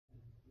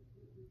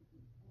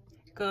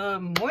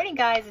Good morning,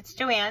 guys. It's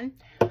Joanne.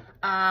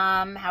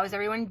 How is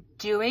everyone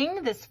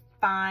doing this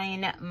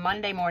fine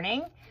Monday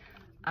morning?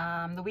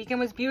 The weekend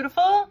was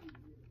beautiful.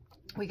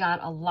 We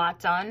got a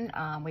lot done.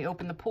 We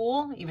opened the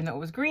pool, even though it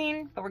was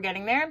green, but we're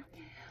getting there.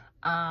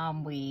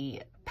 We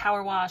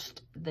power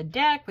washed the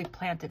deck. We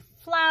planted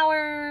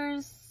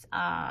flowers.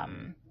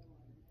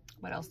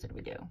 What else did we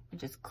do? We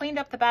just cleaned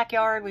up the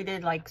backyard. We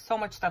did like so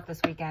much stuff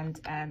this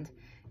weekend, and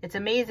it's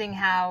amazing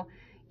how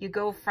you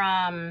go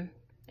from,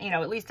 you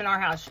know, at least in our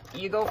house,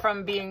 you go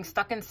from being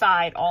stuck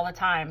inside all the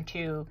time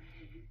to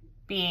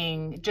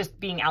just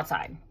being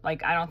outside.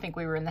 Like, I don't think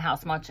we were in the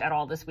house much at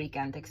all this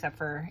weekend, except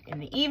for in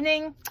the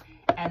evening.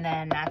 And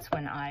then that's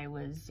when I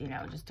was, you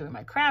know, just doing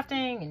my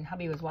crafting, and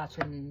hubby was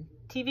watching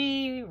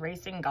TV,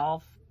 racing,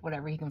 golf,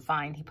 whatever he can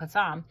find, he puts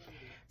on.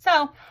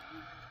 So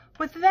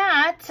with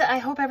that, I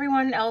hope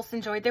everyone else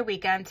enjoyed their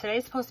weekend.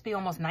 Today's supposed to be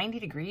almost 90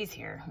 degrees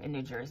here in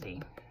New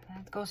Jersey.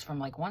 It goes from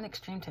like one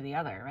extreme to the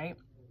other, right?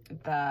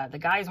 The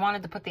guys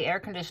wanted to put the air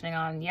conditioning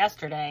on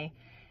yesterday,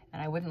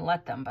 and I wouldn't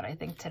let them, but I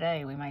think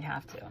today we might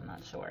have to. I'm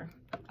not sure.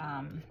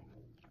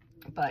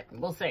 But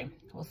we'll see.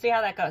 We'll see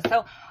how that goes.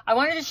 So I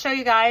wanted to show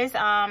you guys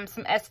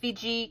some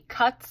SVG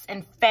cuts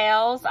and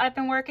fails I've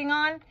been working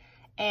on.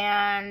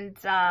 And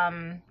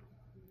I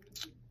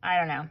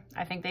don't know.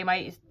 I think they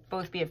might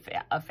both be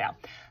a fail.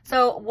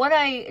 So what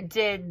I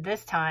did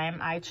this time,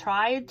 I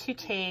tried to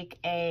take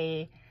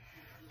a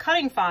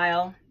cutting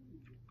file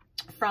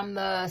from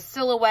the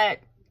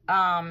Silhouette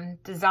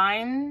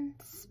design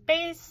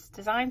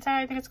side,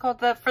 I think it's called,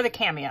 for the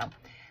Cameo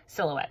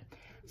Silhouette.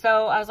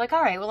 So I was like,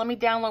 all right, well, let me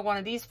download one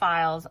of these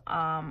files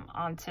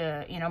onto,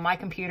 you know, my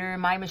computer,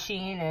 my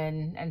machine,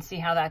 and see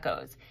how that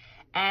goes.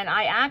 And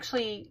I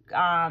actually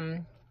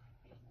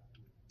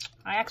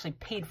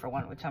paid for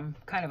one, which I'm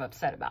kind of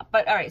upset about.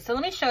 But all right, so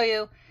let me show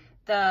you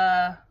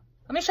the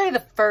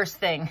first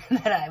thing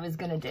that I was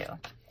gonna do.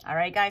 All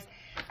right, guys.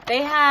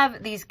 They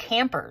have these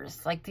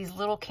campers, like these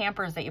little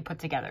campers that you put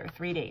together,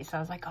 3D. So I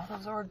was like, oh,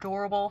 those are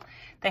adorable.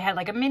 They had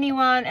like a mini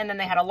one, and then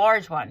they had a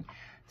large one.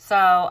 So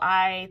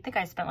I think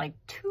I spent like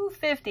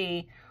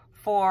 $250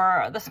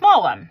 for the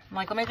small one. I'm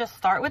like, let me just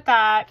start with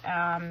that,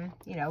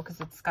 you know,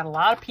 because it's got a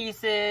lot of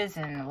pieces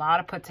and a lot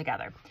to put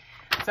together.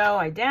 So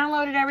I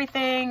downloaded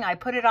everything. I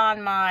put it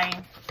on my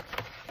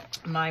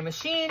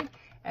machine,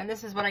 and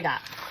this is what I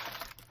got.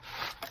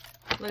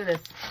 Look at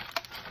this.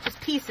 Just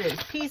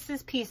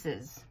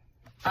pieces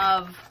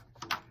of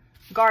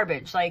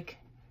garbage. Like,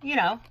 you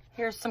know,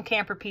 here's some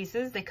camper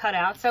pieces they cut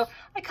out. So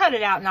I cut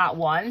it out not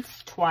once,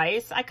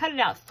 twice. I cut it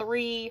out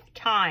 3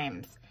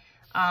 times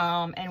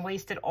and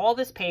wasted all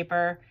this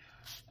paper.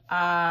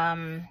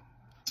 I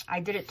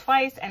did it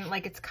twice, and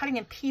like it's cutting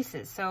in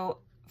pieces. So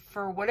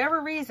for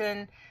whatever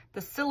reason,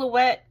 the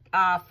Silhouette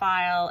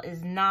file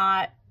is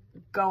not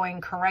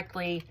going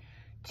correctly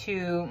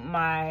to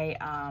my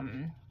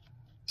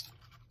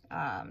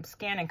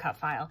scan and cut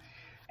file.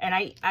 And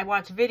I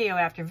watch video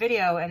after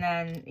video, and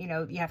then, you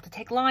know, you have to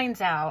take lines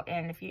out.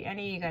 And if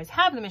any of you guys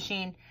have the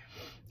machine,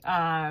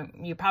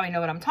 you probably know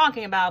what I'm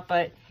talking about.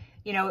 But,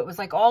 you know, it was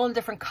like all in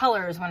different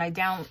colors when I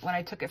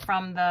took it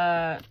from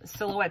the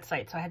Silhouette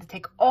site. So I had to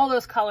take all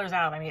those colors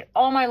out. I made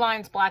all my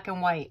lines black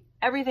and white,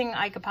 everything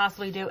I could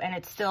possibly do, and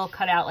it's still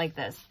cut out like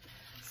this.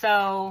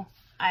 So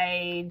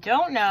I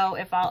don't know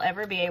if I'll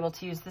ever be able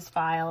to use this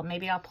file.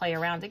 Maybe I'll play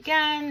around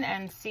again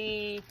and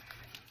see.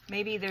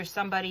 Maybe there's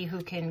somebody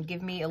who can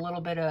give me a little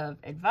bit of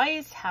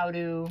advice how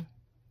to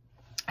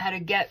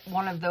get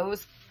one of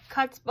those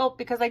cuts. Well,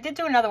 because I did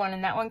do another one,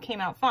 and that one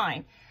came out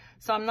fine.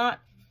 So I'm not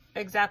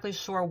exactly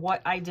sure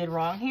what I did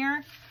wrong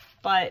here,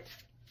 but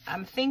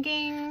I'm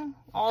thinking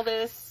all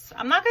this,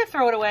 I'm not going to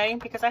throw it away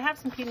because I have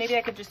some, maybe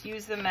I could just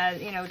use them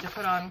as, you know, to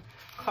put on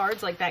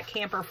cards, like that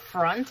camper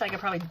front. I could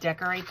probably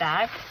decorate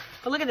that.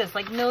 But look at this,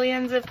 like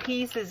millions of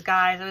pieces,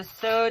 guys. I was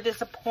so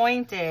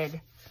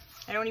disappointed.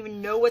 I don't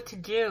even know what to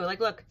do. Like,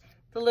 look,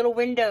 the little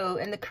window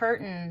and the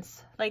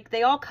curtains, like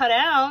they all cut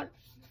out,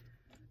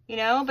 you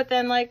know, but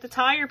then like the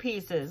tire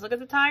pieces, look at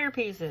the tire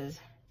pieces.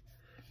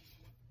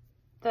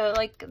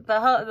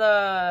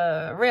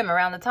 The rim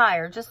around the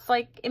tire, just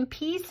like in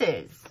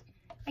pieces.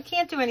 I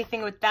can't do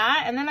anything with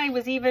that. And then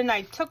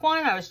I took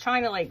one, I was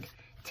trying to like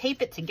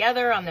tape it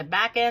together on the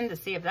back end to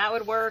see if that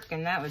would work.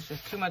 And that was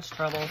just too much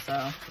trouble.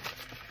 So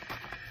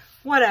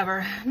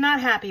whatever, not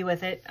happy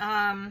with it.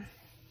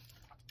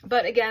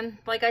 But again,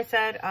 like I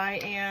said, I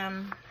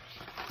am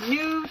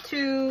new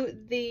to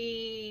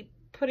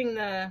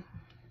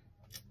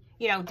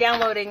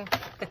downloading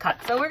the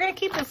cut. So we're going to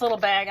keep this little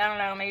bag. I don't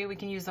know, maybe we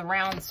can use the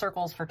round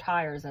circles for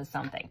tires as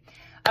something.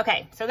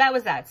 Okay, so that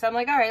was that. So I'm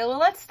like, all right, well,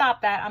 let's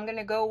stop that. I'm going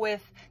to go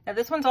with, now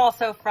this one's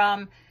also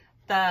from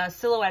the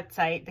Silhouette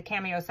site, the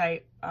Cameo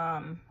site.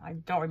 I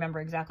don't remember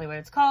exactly what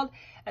it's called.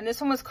 And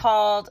this one was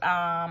called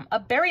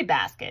a berry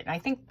basket. And I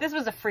think this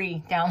was a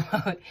free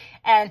download.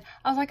 And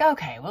I was like,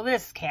 okay, well,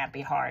 this can't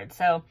be hard.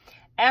 So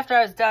after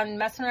I was done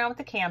messing around with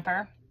the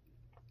camper,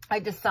 I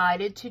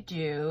decided to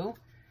do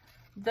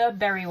the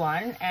berry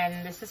one.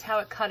 And this is how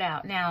it cut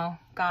out. Now,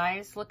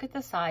 guys, look at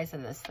the size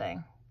of this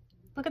thing.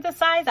 Look at the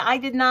size. I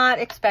did not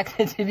expect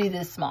it to be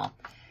this small.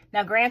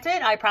 Now,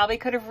 granted, I probably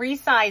could have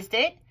resized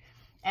it,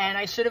 and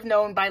I should have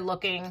known by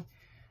looking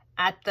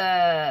at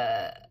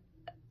the,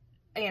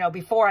 you know,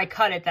 before I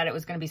cut it that it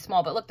was going to be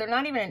small. But look, they're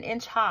not even an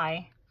inch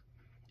high,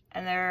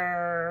 and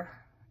they're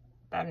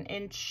about an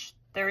inch.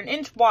 They're an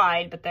inch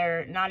wide, but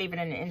they're not even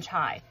an inch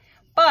high.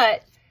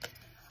 But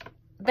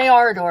they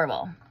are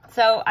adorable.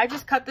 So I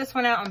just cut this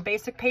one out on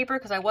basic paper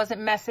because I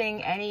wasn't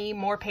messing any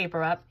more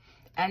paper up.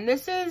 And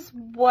this is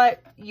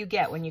what you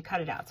get when you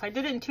cut it out. So I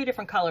did it in 2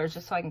 different colors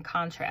just so I can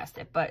contrast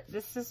it. But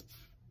this is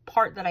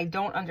part that I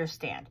don't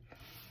understand.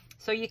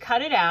 So you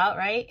cut it out,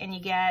 right? And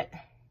you get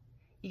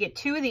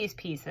 2 of these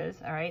pieces,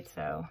 all right?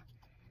 So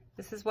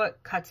this is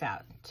what cuts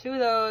out. 2 of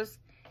those,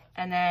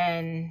 and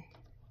then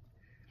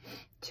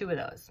 2 of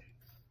those.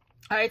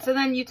 All right, so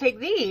then you take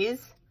these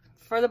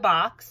for the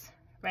box,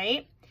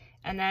 right?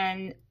 And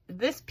then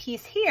this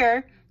piece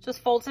here just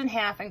folds in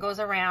half and goes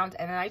around,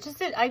 and I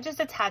just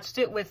attached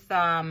it with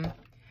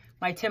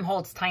my Tim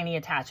Holtz tiny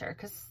attacher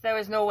because there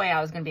was no way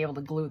I was going to be able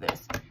to glue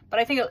this. But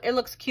I think it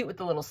looks cute with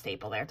the little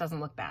staple there. It doesn't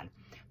look bad.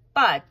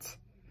 But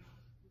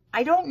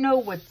I don't know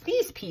what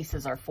these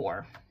pieces are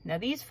for. Now,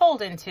 these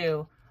fold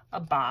into a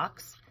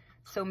box,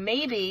 so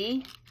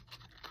maybe,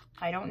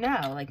 I don't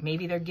know, like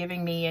maybe they're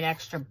giving me an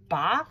extra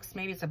box.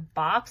 Maybe it's a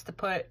box to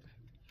put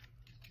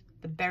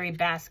the berry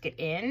basket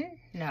in.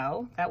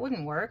 No, that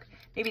wouldn't work.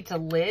 Maybe it's a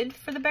lid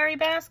for the berry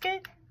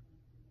basket.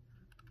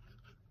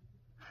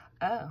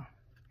 Oh,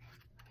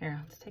 here,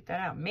 let's take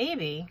that out.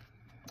 Maybe,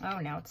 oh,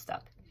 now it's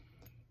stuck.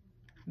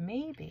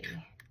 Maybe,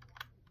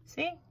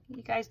 see,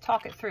 you guys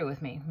talk it through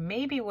with me.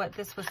 Maybe what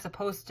this was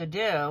supposed to do,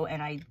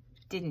 and I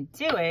didn't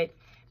do it,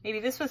 maybe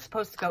this was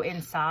supposed to go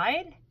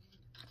inside.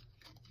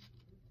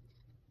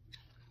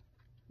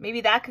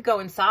 Maybe that could go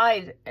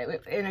inside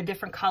in a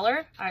different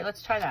color. All right,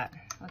 let's try that.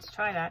 Let's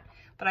try that.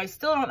 But I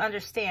still don't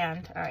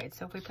understand. All right,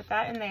 so if we put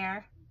that in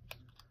there.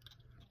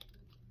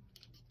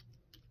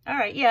 All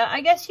right, yeah,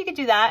 I guess you could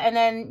do that. And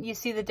then you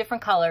see the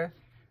different color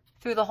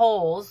through the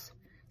holes.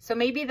 So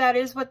maybe that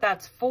is what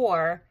that's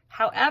for.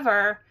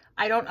 However,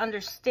 I don't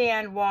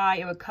understand why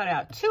it would cut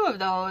out 2 of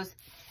those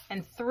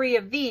and 3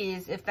 of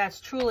these if that's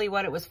truly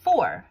what it was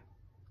for.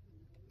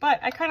 But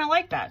I kind of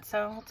like that.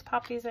 So let's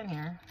pop these in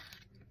here.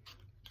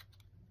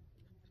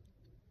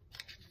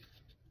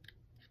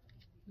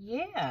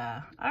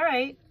 Yeah, all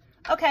right.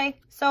 Okay,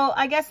 so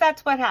I guess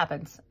that's what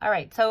happens. All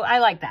right, so I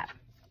like that.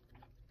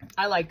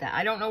 I like that.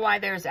 I don't know why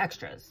there's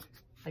extras.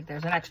 Like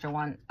there's an extra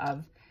one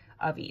of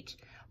each.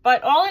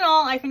 But all in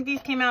all, I think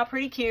these came out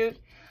pretty cute.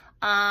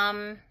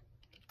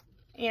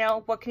 You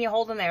know, what can you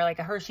hold in there? Like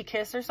a Hershey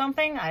Kiss or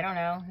something? I don't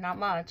know, not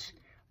much.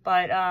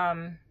 But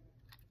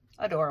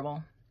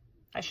adorable.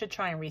 I should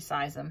try and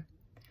resize them.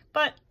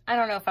 But I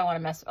don't know if I want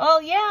to mess. Oh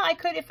yeah, I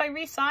could if I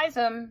resize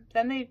them.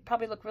 Then they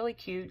probably look really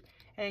cute.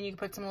 And you can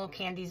put some little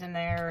candies in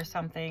there or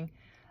something.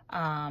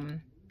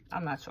 I'm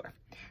not sure.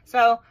 So,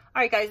 all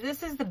right, guys,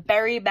 this is the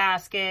berry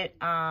basket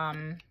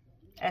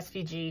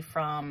SVG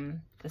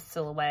from the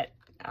Silhouette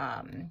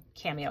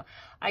Cameo.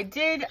 I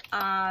did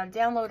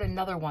download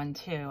another one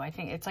too. I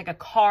think it's like a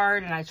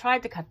card, and I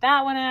tried to cut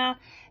that one out,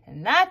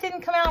 and that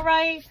didn't come out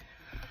right.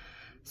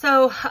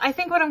 So I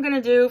think what I'm going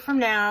to do from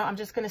now, I'm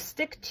just going to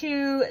stick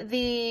to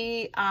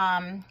the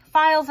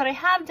files that I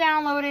have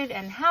downloaded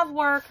and have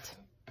worked.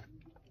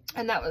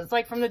 And that was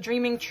like from the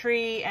Dreaming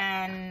Tree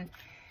and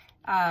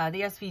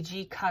the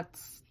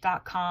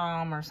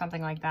SVGcuts.com or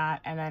something like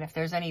that. And then if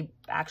there's any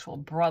actual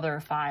brother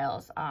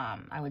files,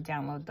 I would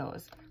download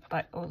those.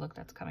 But, oh, look,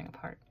 that's coming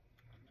apart.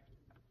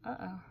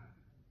 Uh-oh.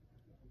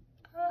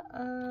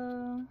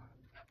 Uh-oh.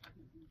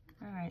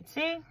 All right,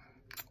 see?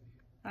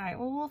 All right,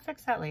 well, we'll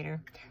fix that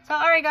later. So,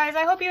 all right, guys,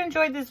 I hope you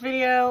enjoyed this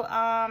video.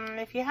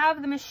 If you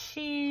have the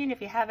machine, if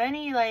you have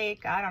any,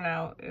 like, I don't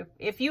know,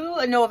 if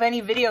you know of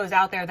any videos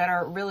out there that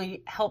are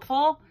really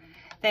helpful,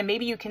 then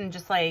maybe you can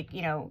just, like,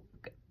 you know,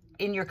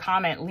 in your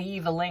comment,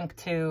 leave a link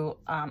to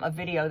a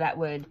video that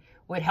would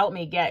help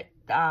me get,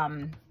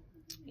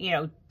 you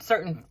know,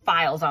 certain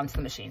files onto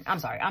the machine. I'm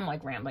sorry, I'm,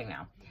 like, rambling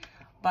now.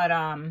 But,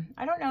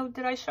 I don't know,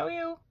 did I show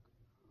you?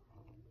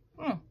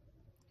 I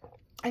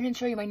didn't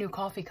show you my new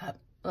coffee cup.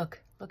 Look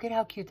at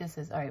how cute this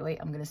is. All right, wait,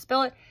 I'm going to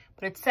spill it.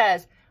 But it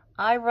says,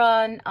 I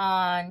run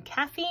on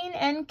caffeine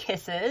and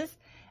kisses.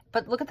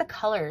 But look at the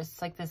colors.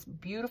 It's like this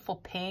beautiful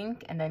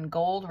pink and then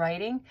gold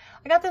writing.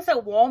 I got this at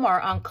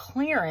Walmart on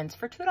clearance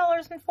for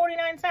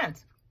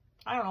 $2.49.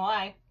 I don't know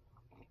why.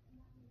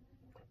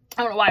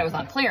 I don't know why it was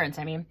on clearance,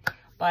 I mean.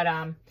 But,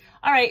 all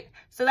right,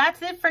 so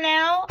that's it for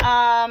now.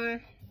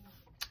 I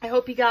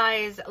hope you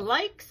guys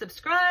like,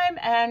 subscribe,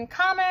 and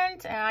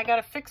comment. And I got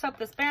to fix up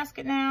this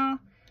basket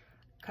now.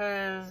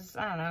 Because,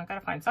 I don't know, I gotta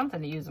find something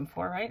to use them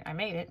for, right? I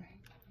made it.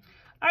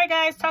 All right,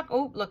 guys,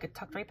 oh, look, it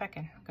tucked right back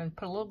in. I'm gonna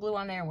put a little glue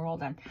on there and we're all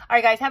done. All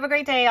right, guys, have a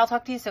great day. I'll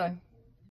talk to you soon.